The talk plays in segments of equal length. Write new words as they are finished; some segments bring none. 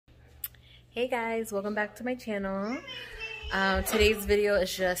Hey guys, welcome back to my channel. Today's video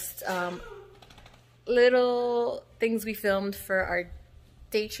is just little things we filmed for our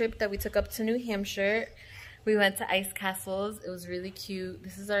day trip that we took up to New Hampshire. We went to ice castles. It was really cute.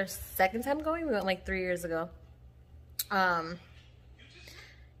 This is our second time going. We went like 3 years ago. And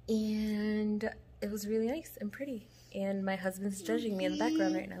it was really nice and pretty. And my husband's judging me in the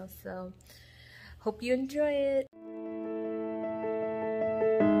background right now, so hope you enjoy it.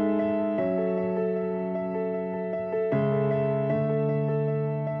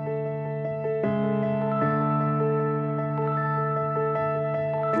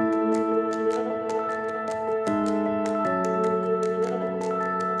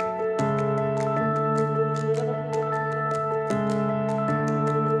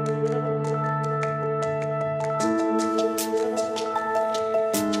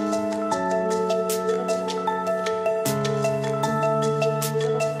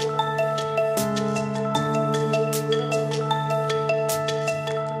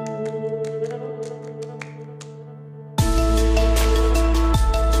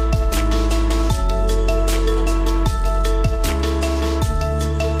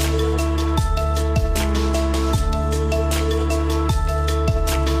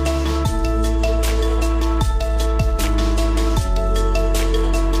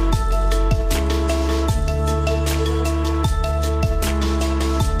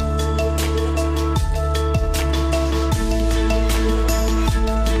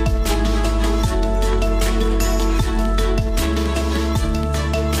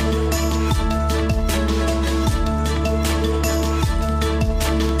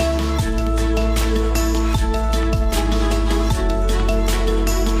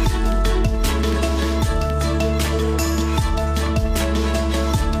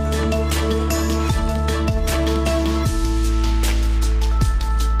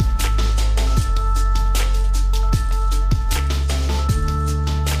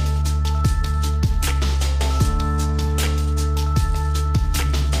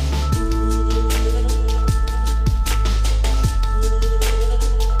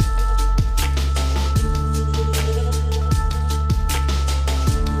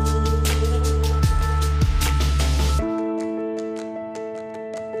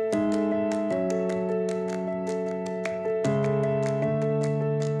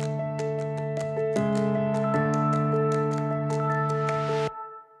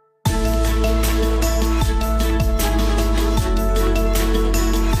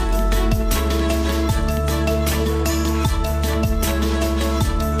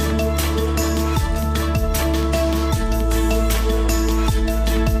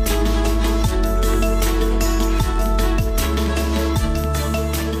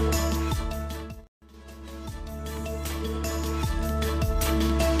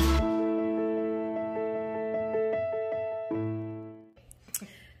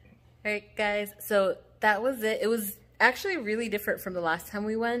 Alright guys, so that was it. It was actually really different from the last time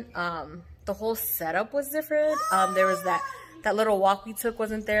we went. The whole setup was different. There was that little walk we took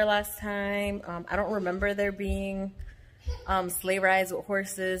wasn't there last time. I don't remember there being sleigh rides with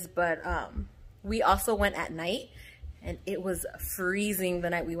horses, but we also went at night and it was freezing the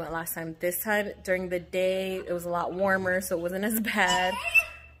night we went last time. This time during the day it was a lot warmer, so it wasn't as bad.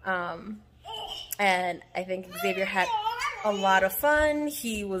 And I think Xavier had a lot of fun.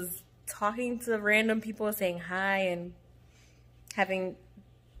 He was talking to random people, saying hi and having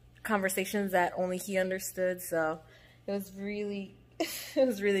conversations that only he understood. So it was really it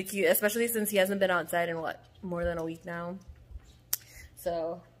was really cute, especially since he hasn't been outside in more than a week now.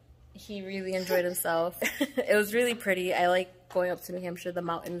 So he really enjoyed himself. It was really pretty. I like going up to New Hampshire. The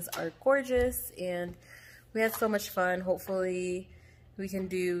mountains are gorgeous and we had so much fun. Hopefully we can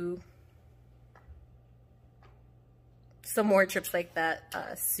do some more trips like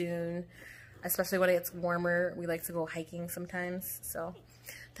that soon, especially when it gets warmer. We like to go hiking sometimes, so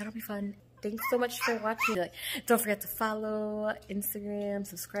that'll be fun. Thanks so much for watching. Don't forget to follow Instagram,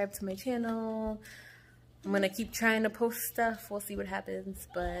 subscribe to my channel. I'm gonna keep trying to post stuff. We'll see what happens,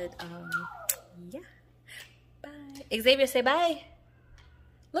 but yeah, bye. Xavier, say bye.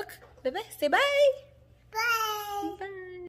 Look, baby, say bye. Bye. Bye.